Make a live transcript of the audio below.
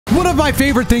of my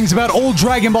favorite things about old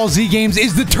Dragon Ball Z games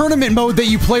is the tournament mode that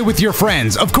you play with your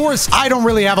friends. Of course, I don't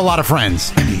really have a lot of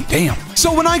friends. Damn.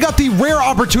 So when I got the rare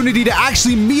opportunity to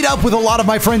actually meet up with a lot of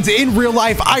my friends in real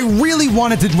life, I really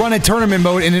wanted to run a tournament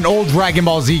mode in an old Dragon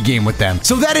Ball Z game with them.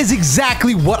 So that is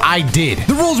exactly what I did.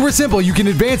 The rules were simple. You can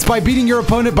advance by beating your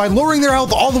opponent by lowering their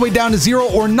health all the way down to 0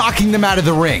 or knocking them out of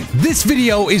the ring. This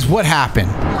video is what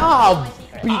happened.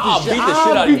 Beat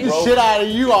the shit out of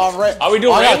you already. Are we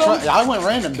doing random? I went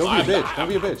random. Don't be a bitch. Don't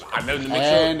be a bitch. I meant to make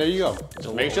and there you go.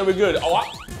 Just make sure we're good. Oh, I'm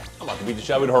about to beat the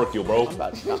shit out of Hercule, bro.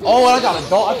 Oh, I got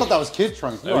adult. I thought that was kid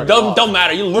trunks. Don't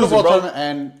matter. You lose it, bro.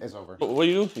 And it's over. What do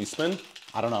you do? You spin?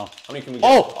 I don't know. How many can we get?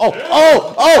 Oh!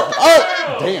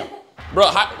 Damn. Bro,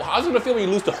 how's it gonna feel when you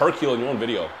lose to Hercule in your own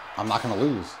video? I'm not gonna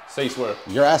lose. Say you swear.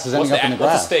 Your ass is ending up in the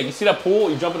grass. What's the stake? You see that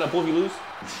pool? You jump in that pool if you lose?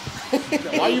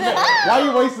 Why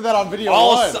you wasting that on video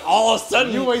all of a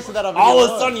sudden you wasted that on video all of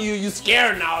a sudden you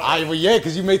scared now. Well, yeah,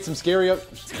 because you made some scary up.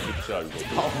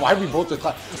 Why we both just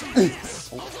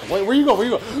Wait, where you go? Where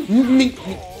you go?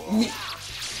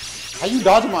 How you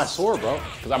dodging my sword, bro?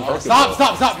 Because I'm Hercule.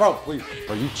 Stop, bro. Please.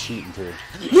 Bro, you cheating, dude.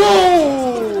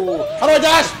 No! How do I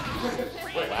dash?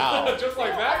 Wow. Just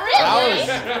like that? Really?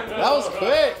 That was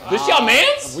quick. This y'all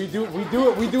mans? We do it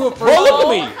first. Bro, look at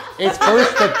me. It's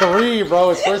first to 3, bro.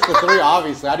 It's first to 3,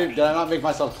 obviously. Did I not make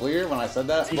myself clear when I said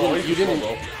that? You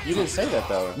didn't say that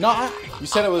though. No, you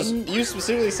said it was. You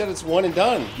specifically said it's one and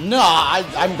done. No,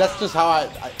 I'm. That's just how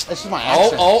that's just my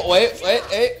accent. Wait.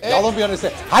 Y'all don't be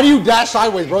understand. How do you dash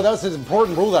sideways, bro? That was his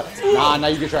important rule. Now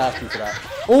you get your ass beat for that.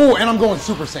 Oh, and I'm going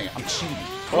Super Saiyan. I'm cheating.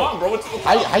 Come on, bro.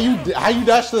 How you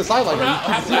dash to the side like that?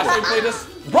 Last time we played this,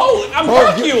 bro. I'm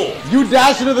Hercule. You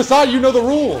dash to the side. You know the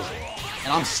rules,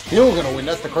 and I'm still gonna win.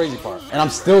 That's the crazy part. And I'm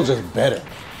still just better.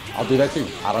 I'll do that too.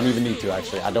 I don't even need to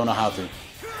actually. I don't know how to.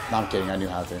 No, I'm kidding. I knew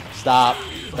how to. Stop.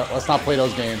 Let's not play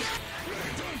those games.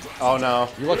 Oh no.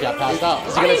 You lucky I passed out.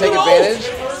 Is he gonna take advantage?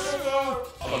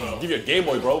 I'm gonna give you a Game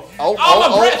Boy, bro.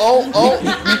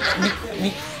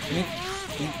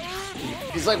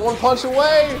 He's like one punch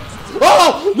away.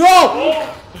 Oh no!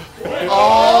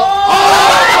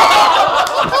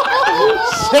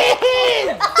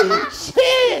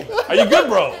 Shit! Are you good,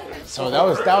 bro? So that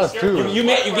was 2. You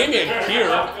gave me a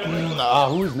tear.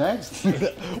 Who's next?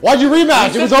 Why'd you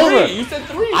rematch? It was over. You said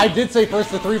 3. I did say first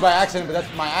to 3 by accident, but that's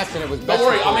my accident. It was best. Don't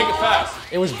worry, of 3. I'll make it fast.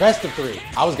 It was best of 3.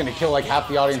 I was gonna kill like half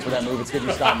the audience with that move. It's good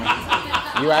you stopped me.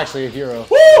 You actually a hero.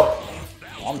 Woo!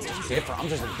 I'm just different. I'm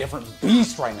just a different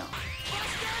beast right now.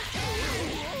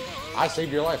 I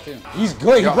saved your life too. He's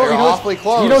good. You're awfully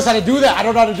close. He knows how to do that. I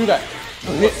don't know how to do that.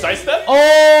 Side step?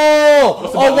 Oh!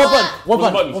 What's the button? What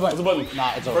button? What's the button?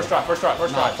 Nah, it's over. First try.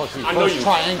 Fuck you. I know First you.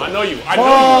 triangle. I know you.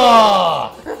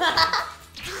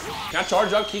 Can I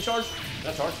charge up? Key charge?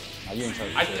 Can I charge? Nah, you ain't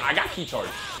charging. I got key charge.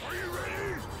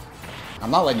 I'm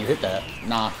not letting you hit that.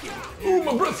 Nah. Ooh,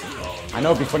 my brother. I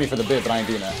know it'd be funny for the bit, but I ain't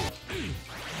doing that.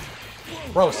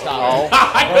 Bro, stop.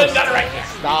 I could have done it right there.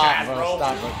 Stop, bro.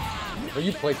 Bro,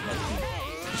 you play too much.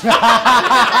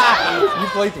 You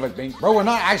play too much, Bing. Bro, we're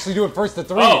not actually doing first to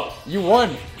 3. Oh. You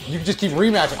won. You just keep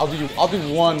rematching. I'll do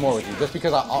one more with you, just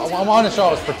because I want to show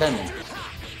I was pretending.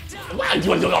 I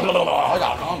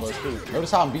got combos too.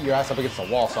 Notice how I'm beating your ass up against the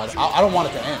wall, so I don't want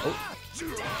it to end. Oh.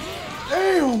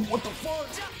 Damn! What the fuck?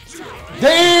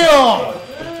 Damn!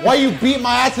 Why you beat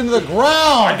my ass into the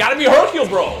ground? I gotta be Hercule,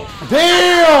 bro.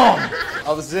 Damn!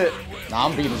 Oh, this is it. Nah,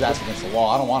 I'm beating his ass against the wall.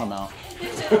 I don't want him out.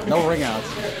 No ring outs.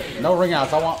 No ring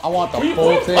outs. I want the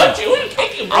full thing.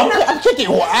 I'm kicking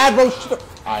you. Ad, bro.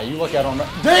 Alright, you look at him.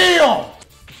 Damn!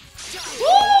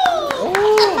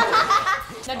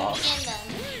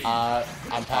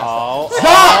 I'm past that.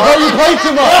 Stop, bro. You play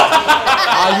too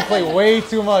much. You play way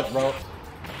too much, bro.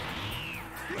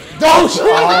 Don't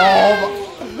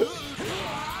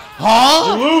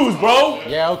Huh? You lose, bro.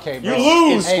 Yeah, okay, bro. You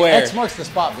lose. It's square. X marks the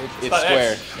spot, bitch. It's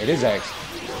square. It is X.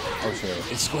 Oh shit.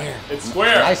 It's square. It's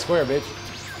square. Nice square, bitch.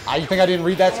 You think I didn't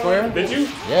read that square? Did you?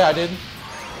 Yeah, I did.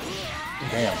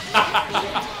 Damn.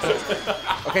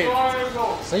 Okay.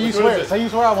 Say you swear. Say you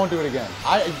swear I won't do it again.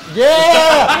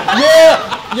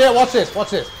 Yeah. Watch this.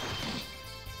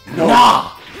 No. Nah.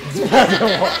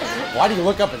 Why do you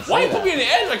look up and say Why you that? put me in the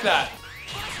edge like that?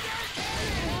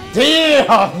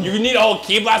 Damn. You need a whole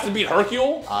key blast to beat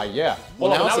Hercule? Yeah.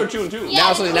 Well, now we're 2-2. Now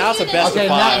it's a best of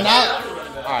 5. Now.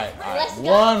 All right.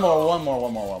 One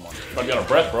more. But you got a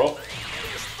breath, bro.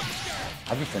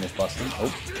 Have you finished busting?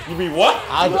 Oh. You mean what?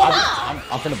 I'm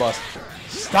finna bust.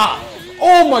 Stop.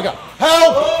 Oh my god.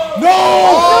 Help! No!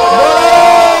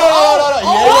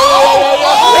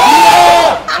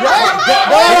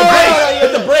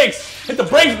 Hit the brakes. Hit the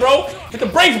brakes, bro. Hit the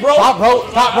brakes, bro. Stop,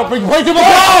 bro. Bring to the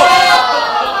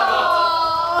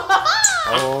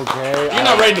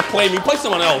trying to play me. Play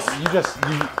someone else. You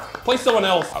Play someone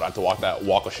else. I'd have to walk that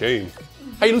walk of shame.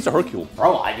 How you lose to Hercule?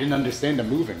 bro, I didn't understand the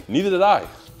moving. Neither did I.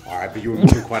 All right, but you were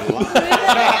moving quite a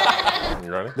lot.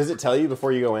 You ready? Does it tell you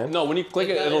before you go in? No, when you click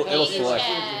it, it'll select.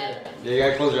 Yeah, you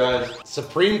gotta close your eyes.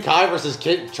 Supreme Kai versus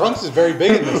Kid. Trunks is very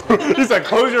big in this. He said,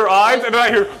 close your eyes, and then I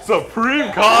hear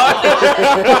Supreme Kai.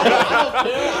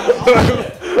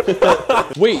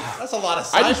 Wait, That's a lot of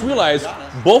I just realized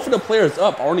both of the players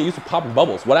up are only used to popping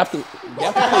bubbles. What have to? They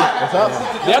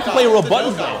have to play real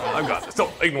buttons now. I've got this.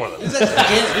 Don't ignore them. This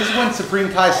is when Supreme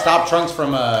Kai stopped Trunks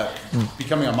from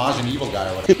becoming a Majin Evil guy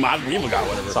or whatever. My evil guy,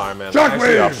 whatever. Sorry, man.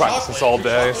 Actually, I'll practice this all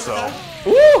day, so.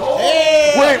 Woo!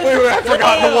 Hey! Wait, I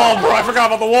forgot the wall, bro. I forgot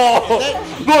about the wall. Bro,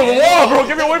 the wall, bro.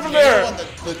 Get me away from there.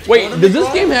 Wait, does this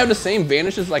game have the same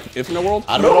vanishes like Infinite World?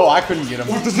 I don't know. I couldn't get him.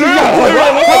 No!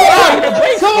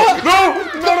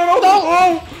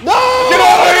 Get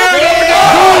over here!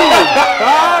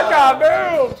 God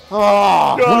damn!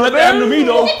 Wouldn't let that happen to me,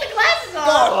 though. Take the glasses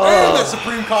off. That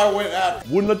Supreme Kai went out.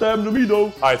 Wouldn't let that happen to me, though.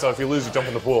 All right, so if you lose, you jump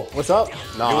in the pool. What's up?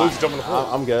 No, You lose, you jump in the pool.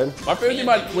 I'm good. My favorite thing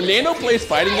about when Nando plays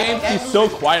fighting games, he's so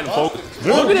quiet and focused.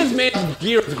 Look at this man's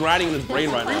gear is grinding in his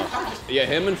brain right now. Yeah,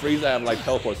 him and Frieza have like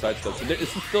teleport side stuff. So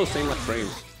it's still the same like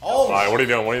frames. All right, what are you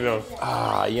doing? What are you doing?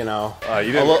 You know.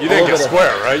 You didn't get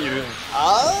square, right? You didn't.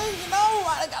 You know,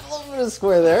 I got a little bit of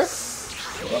square there.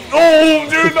 Oh,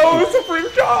 dude, no, it's Supreme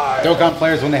Kai. Dokkan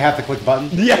players when they have to click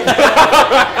buttons. Okay.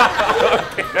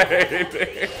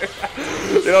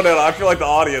 You know, I feel like the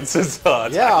audience is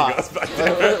attacking us back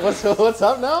there. What's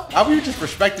up now? How about you just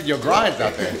respected your grinds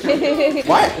out there?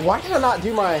 Why can I not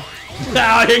do my?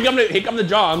 Now here come the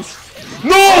Johns.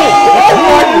 No!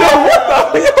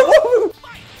 Oh,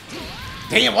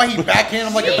 Damn, why he backhand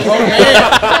him like a pro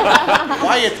man?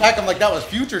 Why you attack him like that was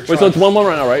future Trunks? Wait, so it's 1-1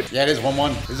 right now, right? Yeah, it is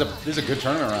 1-1. This is a good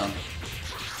turnaround.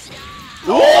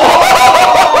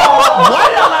 Why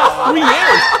did it last 3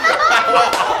 years?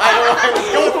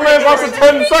 This man's lost in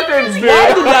 10 seconds, dude.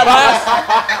 Why did that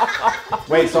last?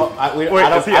 Wait, so I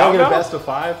don't get a best of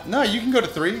 5. No, you can go to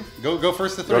 3. Go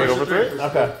first to 3. You wanna go for 3?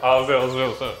 Okay. Let's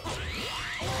do it.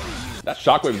 That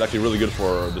shockwave is actually really good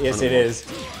for this Yes, it tournament. is.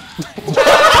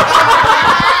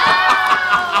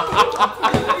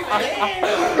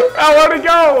 Where'd it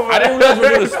go? I didn't realize we were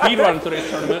doing a speed run in today's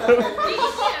tournament.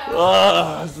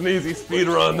 It's an easy speed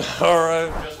run. All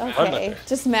right. Okay,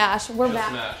 just mash. We're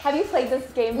mash. Have you played this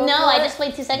game before? No, I just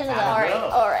played 2 seconds ago.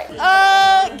 All right.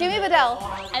 Give me Videl.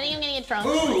 I think I'm gonna get Trunks.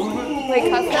 Wait,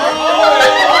 custom?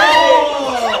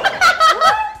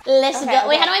 Let's go.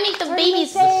 Wait, how do I make the babies?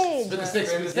 Spin the stick,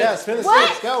 spin the stick. Yeah, spin the What?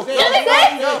 sticks. Go. What? Wait, we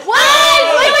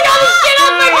got the skin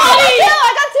off my body!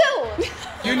 I got 2!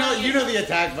 You know the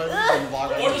attack button.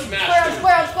 Or just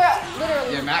Square up,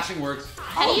 literally. Yeah, mashing works.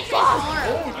 How do you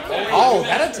transform? Oh,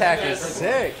 that attack is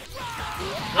sick.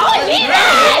 Oh, he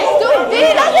does! Dude, B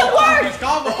doesn't work! His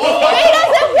combo. B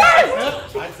doesn't work!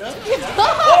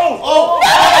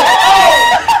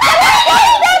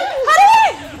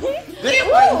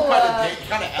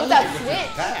 Kind of that elegant with switch.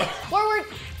 his attack. Forward.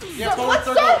 Yeah, forward What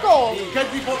circle?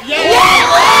 Yeah!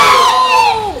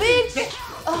 Bitch!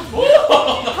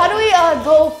 How do we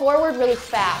go forward really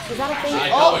fast? Is that a thing?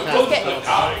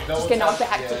 Just get knocked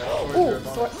back. Ooh,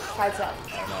 side step.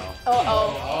 The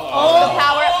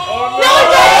power. No,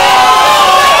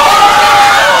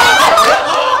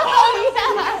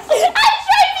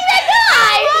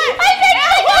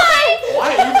 Why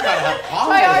do you gotta have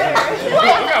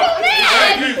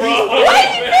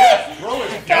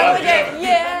try harder.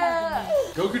 Yeah.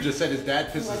 Goku just said his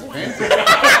dad pisses his pants.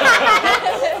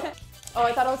 Oh,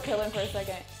 I thought I was killing for a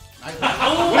second.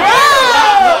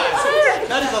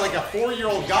 That is like a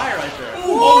 4-year-old guy right there.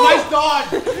 Oh, nice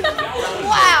dodge!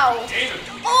 Wow.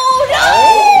 Oh no!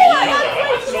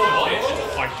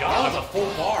 That was a full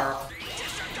bar.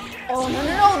 Oh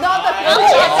no, not the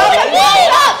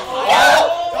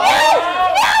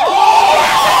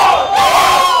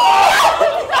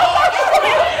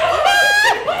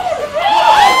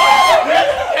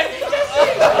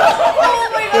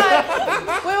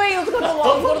Wait, let's go to the wall.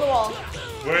 Let's go to the wall.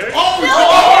 Wait. No!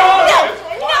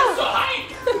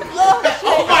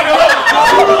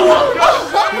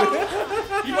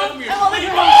 You must be The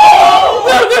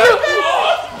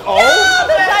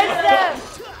side step.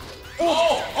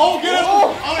 Oh, get him!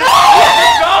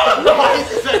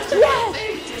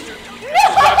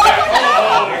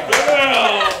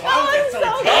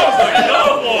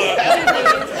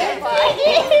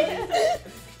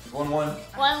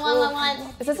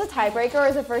 Is this a tiebreaker or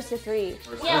is it first to 3?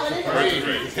 Yeah, what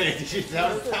is it?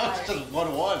 That was just 1-1.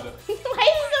 Why is it so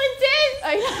intense?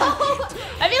 I know.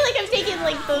 I feel like I'm taking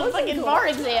like the fucking bar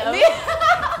exam. How do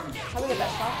we get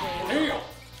that shot?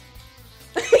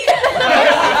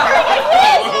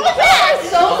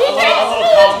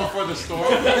 calm before the storm.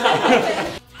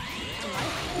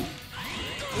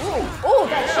 Ooh,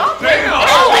 that shot. Damn.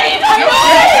 Oh, wait, I know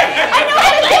how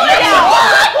to do it now.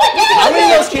 How many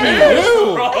of those can you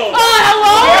do? Oh,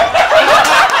 hello?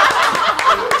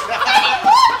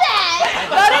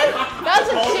 That's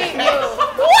a cheat move.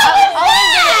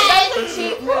 That's a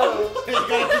cheat move.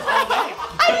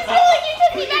 I just feel like you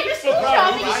took me back to school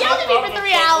shop and you yelled at me for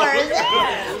 3 hours.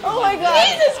 Oh my god.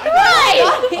 Jesus Christ!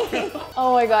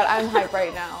 Oh my god, I'm hyped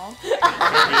right now.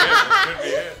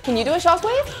 Can you do a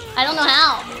shockwave? I don't know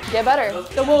how. Get better.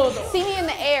 See me in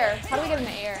the air. How do we get in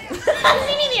the air?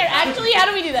 See me there. Actually, how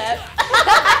do we do that?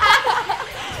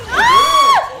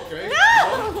 No!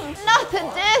 Not to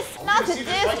this! Not to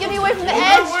this! Get me away from the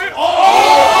edge!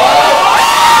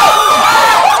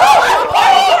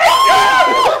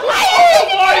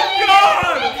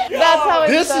 That's how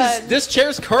it's done. This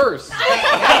chair's cursed.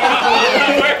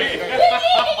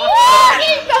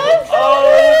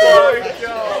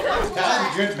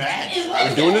 That's a good match.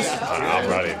 We're doing this? I'm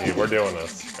ready, dude. We're doing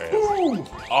this. Oh.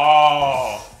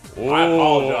 Ooh. I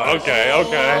apologize.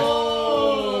 Okay.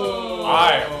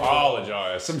 I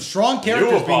apologize. Some strong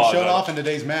characters being shown off in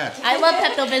today's match. I love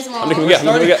Pepto-Bismol. How many can we get?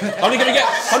 How many can we get?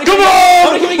 Come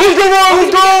on!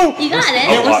 Let's go! You got it.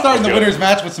 Yeah, we're starting the winner's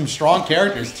match with some strong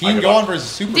characters. Team Gohan versus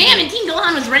Super. Damn it, King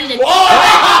Gohan was ready to. It's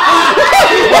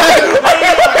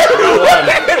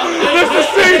the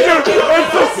seed, dude!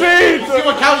 It's the seed!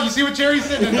 You see what chair he's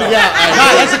sitting in? Yeah,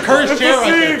 that's a cursed chair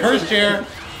right there. Cursed chair.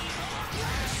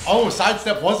 Oh,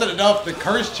 sidestep wasn't enough. The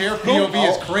cursed chair POV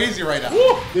is crazy right now.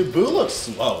 Dude, Boo looks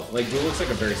slow. Like, Boo looks like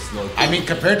a very slow kid. I mean,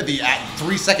 compared to the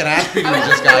 3-second ass beating we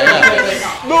just got.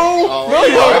 Yeah. No!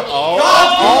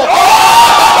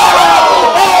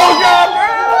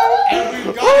 And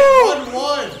we got it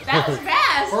 1-1. That was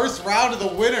fast. First round of the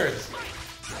winners.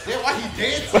 Yeah, why he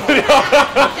dancing?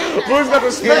 Boo's got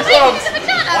the spin subs!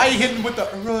 Why he hitting with the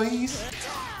Royce?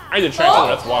 I need to transfer,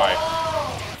 that's why.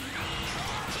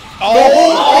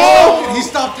 Oh! He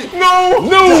stopped it. No!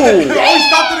 Oh, he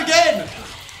stopped it again.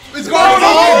 It's going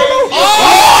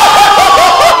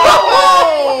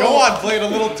Go on, played a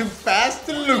little too fast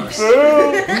and loose.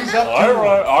 Who's up to?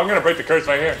 Alright, I'm gonna break the curse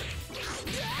right here.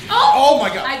 Oh my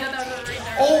god. I thought that was a reason.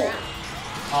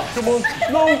 Come on.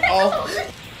 No!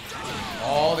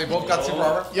 Oh, they both got super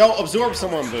armor. Yo, absorb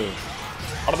someone, Boo.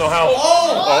 I don't know how.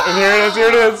 Oh, and here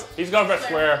it is. He's going for a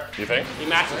square. You think? He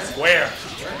matches square.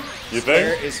 You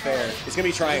Fair think? is fair. It's gonna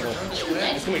be triangle.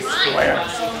 It's gonna be square.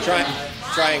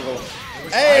 Triangle.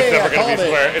 It's Hey, never I gonna called be it.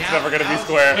 square. It's never gonna be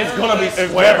square. It's gonna be It's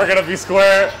square. never gonna be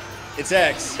square. It's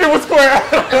X. It was square.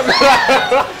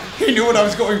 He knew what I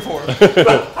was going for.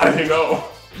 How did he know?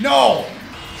 No.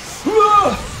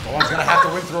 Gohan's gonna have to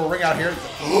win through a ring out here.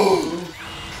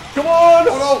 Come on!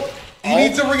 Oh no. He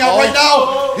needs a ring out right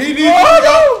now. He needs a ring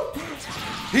out.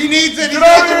 He needs it. He's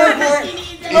got to work for it.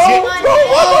 No!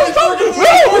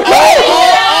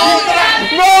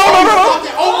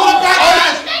 Oh, what a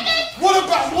backlash! What a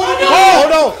Oh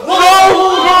no!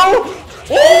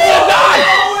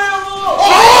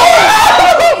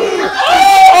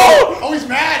 Oh, he's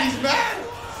mad. He's mad.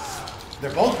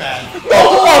 They're both mad.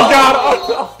 Oh god!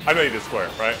 I know you did square,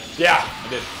 right? Yeah, I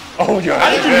did. Oh yeah. How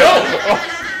did you know?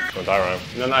 Don't die, Ryan.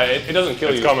 No, it doesn't kill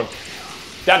you. It's coming.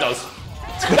 That does.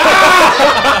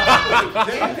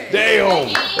 Damn!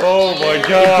 Oh my He broke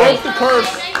god! the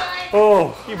curse.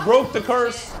 Oh. He broke the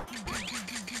curse.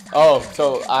 Oh,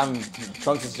 so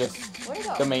Trunks is just Where'd he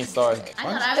go? the main star. I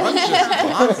thought I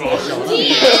was.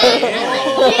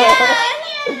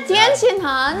 Tian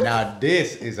Xinhan. Now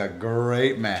this is a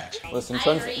great match. Listen, I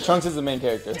Trunks, agree. Trunks is the main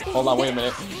character. Hold on, wait a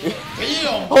minute.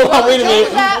 Damn. Hold on, wait a Change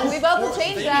minute. that. We about to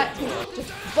change that.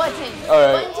 Just button. All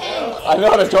right. Button. I know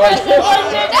how to charge.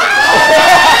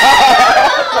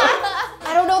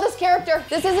 I don't know this character.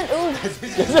 This isn't Oog.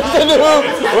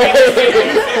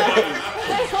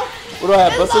 What do I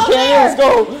have? Buster Canyon? Let's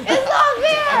go. It's not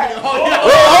fair. Oh,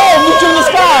 meet you in the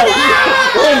sky.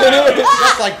 Wait a minute.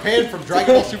 That's like Pan from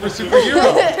Dragon Ball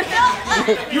Superhero.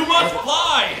 You must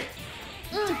fly!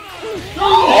 Oh,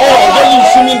 I bet you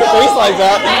shoot me in the face like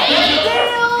that.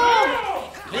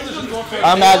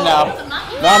 I'm mad now.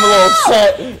 Now I'm a little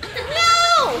upset.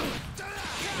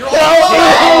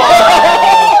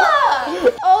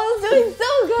 Oh, it's doing so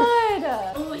good.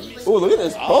 Ooh, look at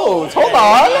this pose. Hold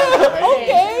on.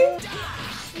 Okay.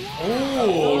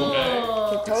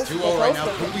 It's 2-0 right now.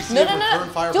 Could we see No, a no, return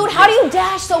no. fire? Dude, from how do here? you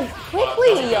dash so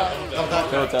quickly?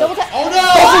 Double tap. Oh no!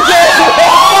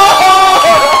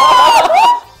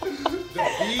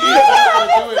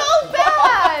 So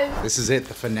bad. This is it,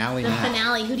 the finale The match.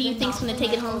 finale. Who do you think's gonna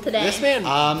take it home today? This man.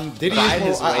 Diddy Ride is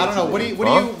his more, I way don't know.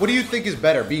 to What do you think is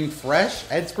better? Being fresh?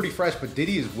 Ed's pretty fresh, but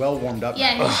Diddy is well warmed up.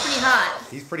 Yeah, now. he's pretty hot.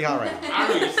 He's pretty hot right now. I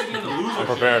don't know, you're sitting in the loser. I'm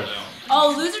prepared.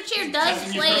 Oh, loser chair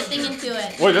does play a thing into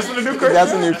it. Wait, this is the new curse?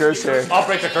 That's a new curse here. I'll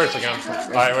break the curse again. All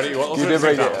right, ready? Let's You do did it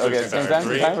break same it. time. Okay, same time.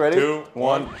 3, Same time. Ready? 2,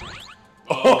 1. Wait,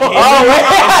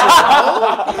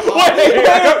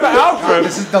 I got the outfit.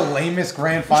 This is the lamest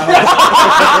grand final.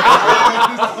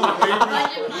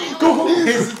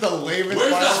 This is the lamest Where's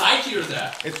the final. high cheers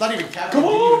at? It's not even Captain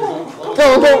Diddy.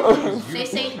 Go. They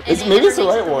say It's- maybe it's the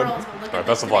right one. Alright,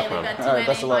 best of luck, man. Alright,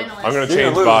 best of luck. I'm gonna You're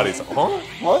change gonna lose. bodies. Huh?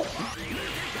 What?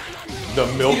 The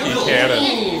milky cannon.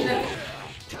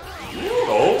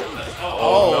 Oh.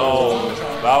 Oh no.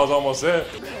 That was almost it.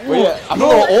 Wait, yeah, I'm a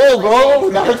little old, bro.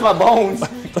 That hurts my bones.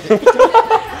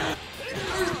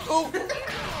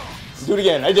 Do it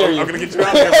again. I dare you. I'm gonna get you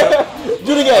out of here, man.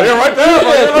 Do it again. You're right there,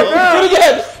 bro. You're right there. Do it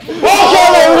again.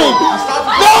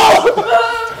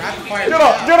 Get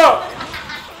up, get up.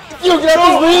 You get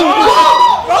out this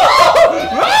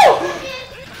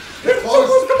ring.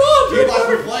 Close. Come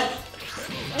on. Reflect.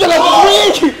 Get out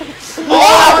this ring.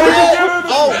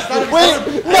 Wait.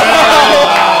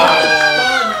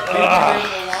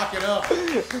 Lock it up.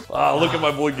 Ah, look at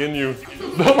my boy Ginyu.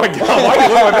 Oh my god, why do you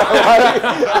look like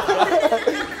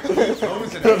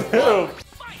that?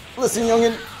 Listen,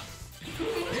 youngin.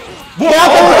 That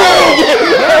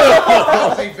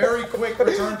was a very quick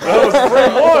return. That was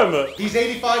 3-1. He's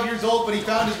 85 years old, but he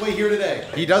found his way here today.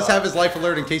 He does have his life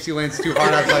alert in case he lands too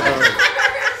hard outside the ring.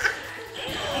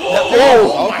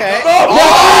 Oh, okay.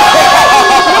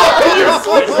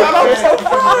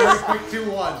 Very quick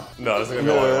 2-1. No, this is gonna be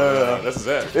one. This is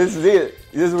it. This is it.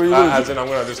 This is where you lose. As in, I'm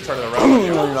gonna just turn it around on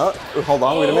you. No, you're not. Hold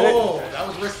on. Wait a minute. Oh, that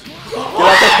was risky.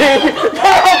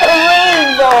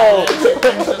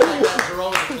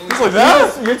 Just like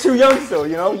that? You're too young still,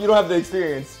 you know? You don't have the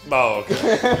experience. Oh,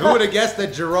 okay. Who would have guessed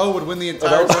that Jiro would win the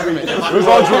entire tournament? It was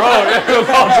all Jerome. It was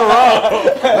all Jerome.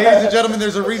 Ladies and gentlemen,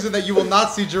 there's a reason that you will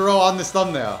not see Jiro on this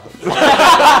thumbnail.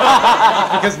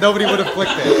 Because nobody would have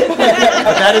clicked it. But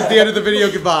that is the end of the video.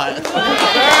 Goodbye.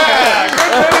 Yeah,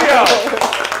 good video.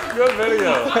 Good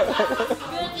video.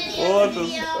 Good video. What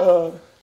the-